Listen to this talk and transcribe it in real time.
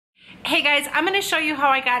Hey guys, I'm going to show you how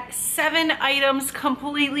I got 7 items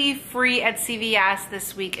completely free at CVS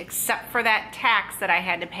this week, except for that tax that I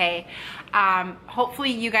had to pay.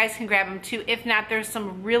 Hopefully you guys can grab them too. If not, there's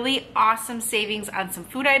some really awesome savings on some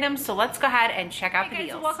food items, so let's go ahead and check out the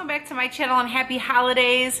deals. So welcome back to my channel and happy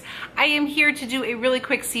holidays. I am here to do a really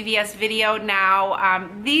quick CVS video now.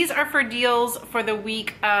 These are for deals for the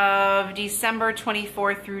week of December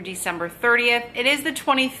 24th through December 30th. It is the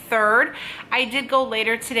 23rd. I did go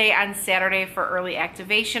later today on Saturday for early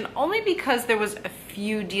activation, only because there was a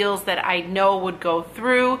few deals that I know would go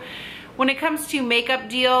through. When it comes to makeup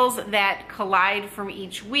deals that collide from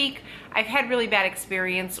each week, I've had really bad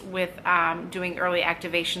experience with doing early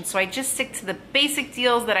activation, so I just stick to the basic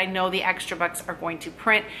deals that I know the extra bucks are going to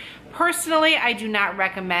print. Personally, I do not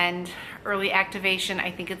recommend early activation.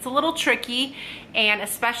 I think it's a little tricky, and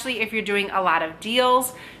especially if you're doing a lot of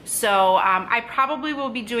deals. So I probably will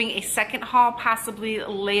be doing a second haul possibly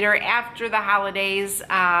later after the holidays if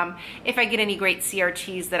I get any great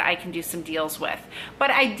CRTs that I can do some deals with.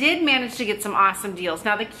 But I did manage to get some awesome deals.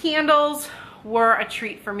 Now the candles were a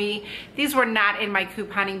treat for me. These were not in my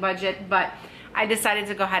couponing budget, but I decided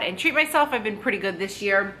to go ahead and treat myself. I've been pretty good this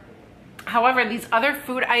year. However, these other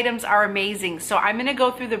food items are amazing, so I'm going to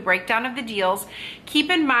go through the breakdown of the deals.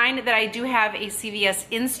 Keep in mind that I do have a CVS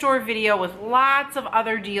in-store video with lots of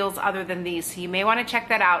other deals other than these, so you may want to check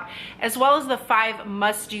that out, as well as the 5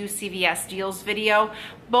 must-do CVS deals video.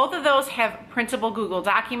 Both of those have printable Google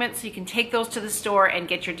documents, so you can take those to the store and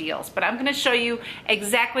get your deals. But I'm going to show you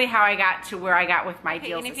exactly how I got to where I got with my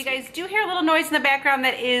deals. And if you guys do hear a little noise in the background,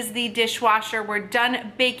 that is the dishwasher. We're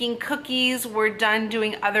done baking cookies. We're done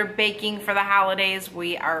doing other baking for the holidays.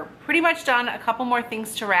 We are pretty much done. A couple more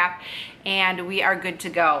things to wrap, and we are good to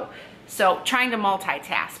go. So trying to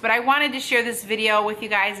multitask, but I wanted to share this video with you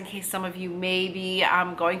guys in case some of you may be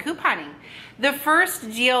going couponing. The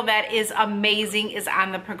first deal that is amazing is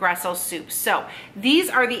on the Progresso soup. So these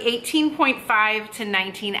are the 18.5 to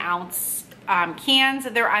 19 ounce cans.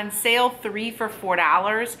 They're on sale, 3 for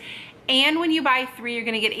 $4. And when you buy 3, you're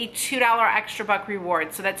gonna get a $2 extra buck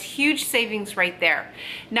reward. So that's huge savings right there.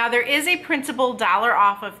 Now there is a printable $1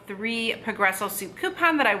 off of 3 Progresso soup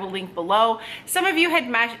coupon that I will link below. Some of you had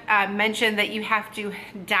mentioned that you have to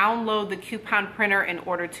download the coupon printer in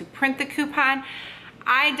order to print the coupon.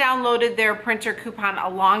 I downloaded their printer coupon a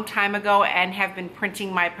long time ago and have been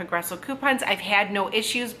printing my Progresso coupons. I've had no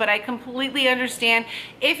issues, but I completely understand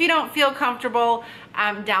if you don't feel comfortable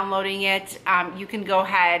downloading it, you can go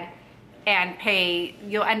ahead and pay,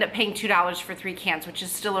 you'll end up paying $2 for 3 cans, which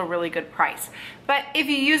is still a really good price. But if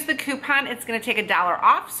you use the coupon, it's gonna take $1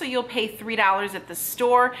 off, so you'll pay $3 at the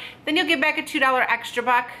store. Then you'll get back a $2 extra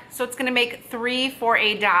buck, so it's gonna make 3 for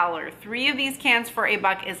 $1. 3 of these cans for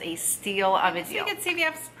 $1 is a steal of a deal. At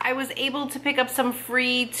CVS, I was able to pick up some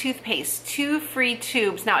free toothpaste, 2 free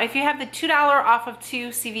tubes. Now, if you have the $2 off of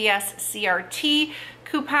 2 CVS CRT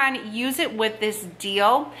coupon, use it with this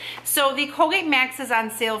deal. So the Colgate Max is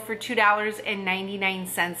on sale for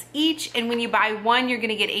 $2.99 each, and when you buy 1, you're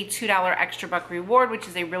gonna get a $2 extra buck reward, which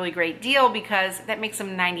is a really great deal because that makes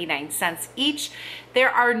them 99 cents each. There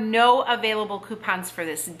are no available coupons for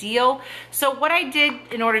this deal. So what I did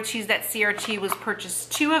in order to use that CRT was purchase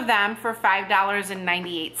 2 of them for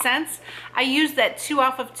 $5.98. I used that 2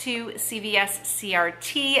 off of 2 CVS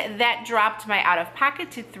CRT. That dropped my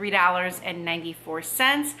out-of-pocket to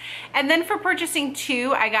 $3.94. And then for purchasing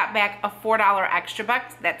 2, I got back a $4 extra buck.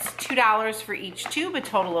 That's $2 for each tube, a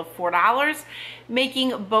total of $4,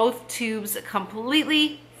 making both tubes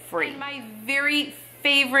completely free. And my very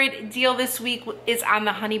favorite deal this week is on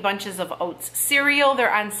the Honey Bunches of Oats cereal.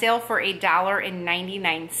 They're on sale for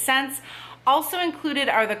 $1.99. Also included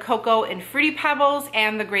are the Cocoa and Fruity Pebbles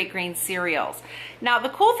and the Great Grain cereals. Now the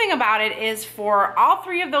cool thing about it is for all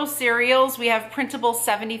 3 of those cereals, we have printable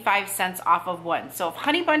 75 cents off of 1. So if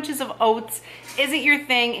Honey Bunches of Oats isn't your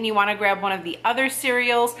thing and you wanna grab one of the other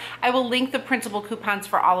cereals, I will link the printable coupons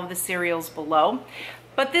for all of the cereals below.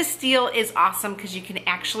 But this deal is awesome because you can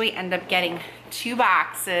actually end up getting 2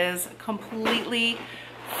 boxes completely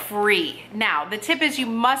free. Now, the tip is you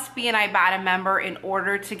must be an Ibotta member in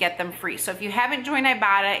order to get them free. So if you haven't joined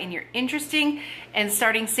Ibotta and you're interested in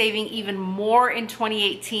starting saving even more in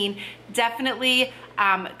 2018, definitely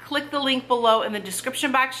click the link below in the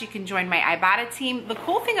description box. You can join my Ibotta team. The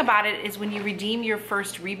cool thing about it is when you redeem your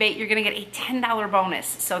first rebate, you're gonna get a $10 bonus.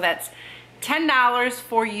 So that's $10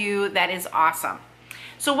 for you. That is awesome.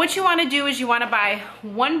 So what you wanna do is you wanna buy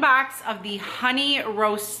 1 box of the honey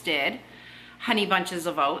roasted Honey Bunches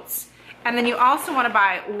of Oats. And then you also wanna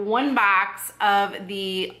buy 1 box of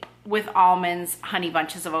the with almonds, honey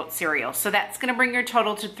bunches of oat cereal. So that's gonna bring your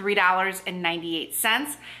total to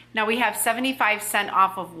 $3.98. Now we have 75 cents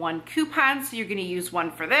off of one coupon, so you're gonna use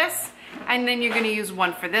one for this, and then you're gonna use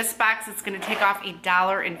one for this box. It's gonna take off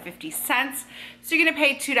 $1.50. So you're gonna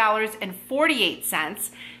pay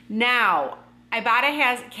 $2.48. Now, Ibotta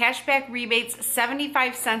has cashback rebates,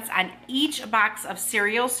 75 cents on each box of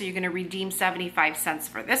cereal. So you're gonna redeem 75 cents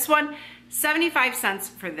for this one, 75 cents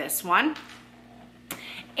for this one.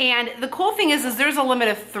 And the cool thing is there's a limit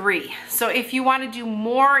of 3. So if you want to do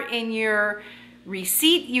more in your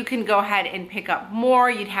receipt, you can go ahead and pick up more.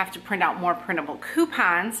 You'd have to print out more printable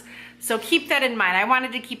coupons. So keep that in mind. I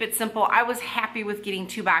wanted to keep it simple. I was happy with getting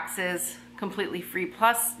 2 boxes completely free.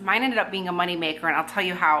 Plus, mine ended up being a moneymaker, and I'll tell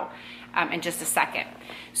you how in just a second.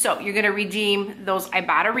 So you're gonna redeem those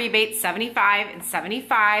Ibotta rebates, 75 and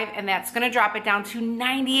 75, and that's gonna drop it down to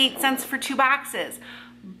 98 cents for 2 boxes.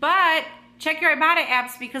 But check your Ibotta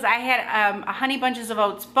apps, because I had a Honey Bunches of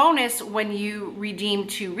Oats bonus. When you redeem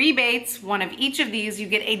 2 rebates, one of each of these, you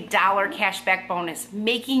get $1 cashback bonus,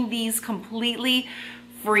 making these completely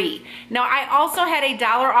free. Now, I also had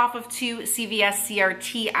 $1 off of 2 CVS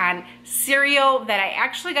CRT on cereal that I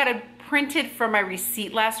actually got printed from my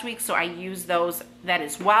receipt last week, so I used that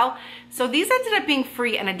as well. So these ended up being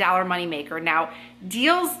free and $1 moneymaker. Now,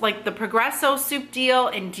 deals like the Progresso soup deal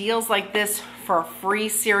and deals like this for free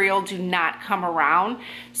cereal do not come around.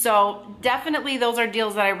 So definitely those are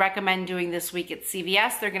deals that I recommend doing this week at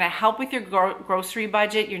CVS. They're gonna help with your grocery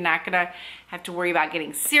budget. You're not gonna have to worry about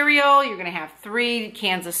getting cereal. You're gonna have 3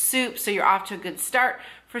 cans of soup, so you're off to a good start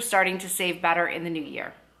for starting to save better in the new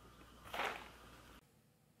year.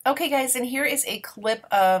 Okay guys, and here is a clip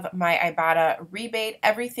of my Ibotta rebate.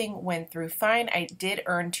 Everything went through fine. I did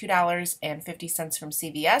earn $2.50 from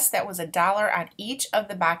CVS. That was $1 on each of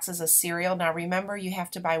the boxes of cereal. Now remember, you have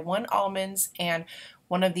to buy 1 almonds and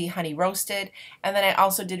 1 of the honey roasted. And then I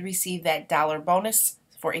also did receive that $1 bonus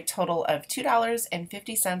for a total of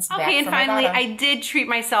 $2.50 back. Okay, and finally, I did treat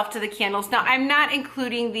myself to the candles. Now, I'm not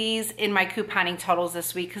including these in my couponing totals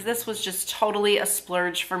this week because this was just totally a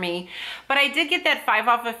splurge for me. But I did get that 5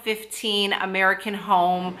 off of 15 American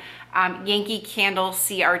Home Yankee Candle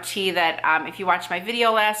CRT that if you watched my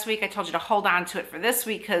video last week, I told you to hold on to it for this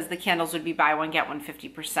week because the candles would be buy one, get one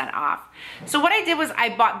 50% off. So what I did was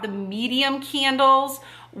I bought the medium candles,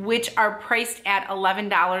 which are priced at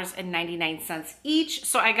 $11.99 each.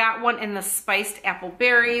 So I got one in the spiced apple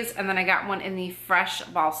berries, and then I got one in the fresh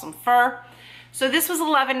balsam fir. So this was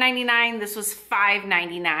 $11.99, this was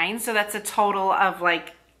 $5.99. So that's a total of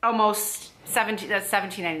like almost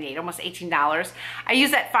 $17.98, almost $18. I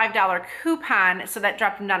used that $5 coupon, so that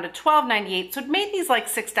dropped them down to $12.98. So it made these like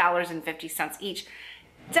 $6.50 each.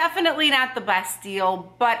 Definitely not the best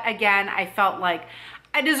deal, but again, I felt like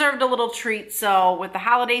I deserved a little treat. So with the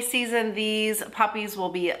holiday season, these puppies will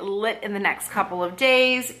be lit in the next couple of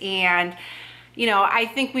days. And you know, I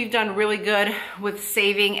think we've done really good with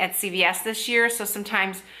saving at CVS this year. So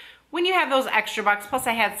sometimes when you have those extra bucks, plus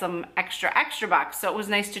I had some extra bucks, so it was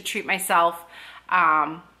nice to treat myself,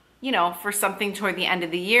 you know, for something toward the end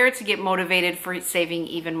of the year to get motivated for saving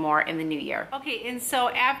even more in the new year. Okay, and so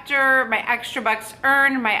after my extra bucks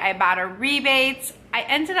earned, my Ibotta rebates, I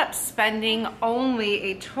ended up spending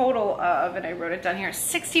only a total of, and I wrote it down here,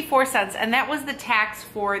 64 cents, and that was the tax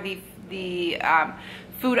for the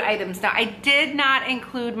food items. Now, I did not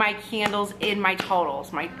include my candles in my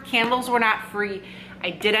totals. My candles were not free.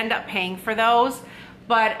 I did end up paying for those,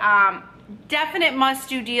 but definite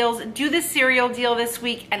must-do deals. Do the cereal deal this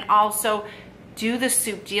week, and also do the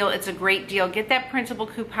soup deal. It's a great deal. Get that printable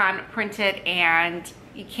coupon printed, and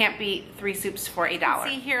you can't beat 3 soups for $1.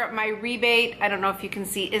 See here, my rebate, I don't know if you can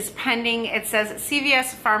see, is pending. It says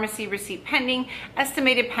CVS pharmacy receipt pending,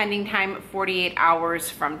 estimated pending time 48 hours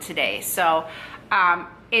from today. So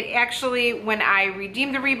it actually, when I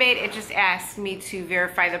redeemed the rebate, it just asked me to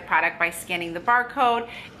verify the product by scanning the barcode.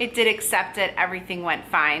 It did accept it, everything went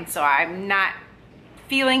fine. So I'm not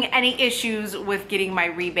feeling any issues with getting my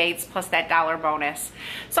rebates plus that $1 bonus.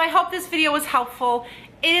 So I hope this video was helpful.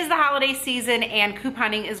 It is the holiday season and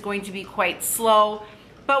couponing is going to be quite slow,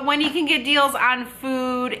 but when you can get deals on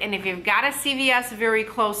food, and if you've got a CVS very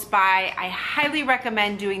close by, I highly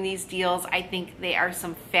recommend doing these deals. I think they are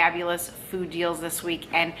some fabulous food deals this week,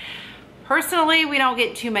 and personally, we don't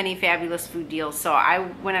get too many fabulous food deals, so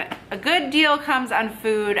when a good deal comes on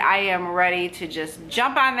food, I am ready to just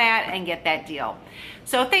jump on that and get that deal.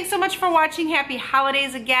 So thanks so much for watching. Happy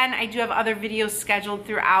holidays again. I do have other videos scheduled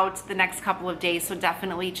throughout the next couple of days, so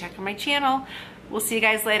definitely check out my channel. We'll see you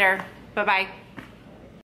guys later. Bye-bye.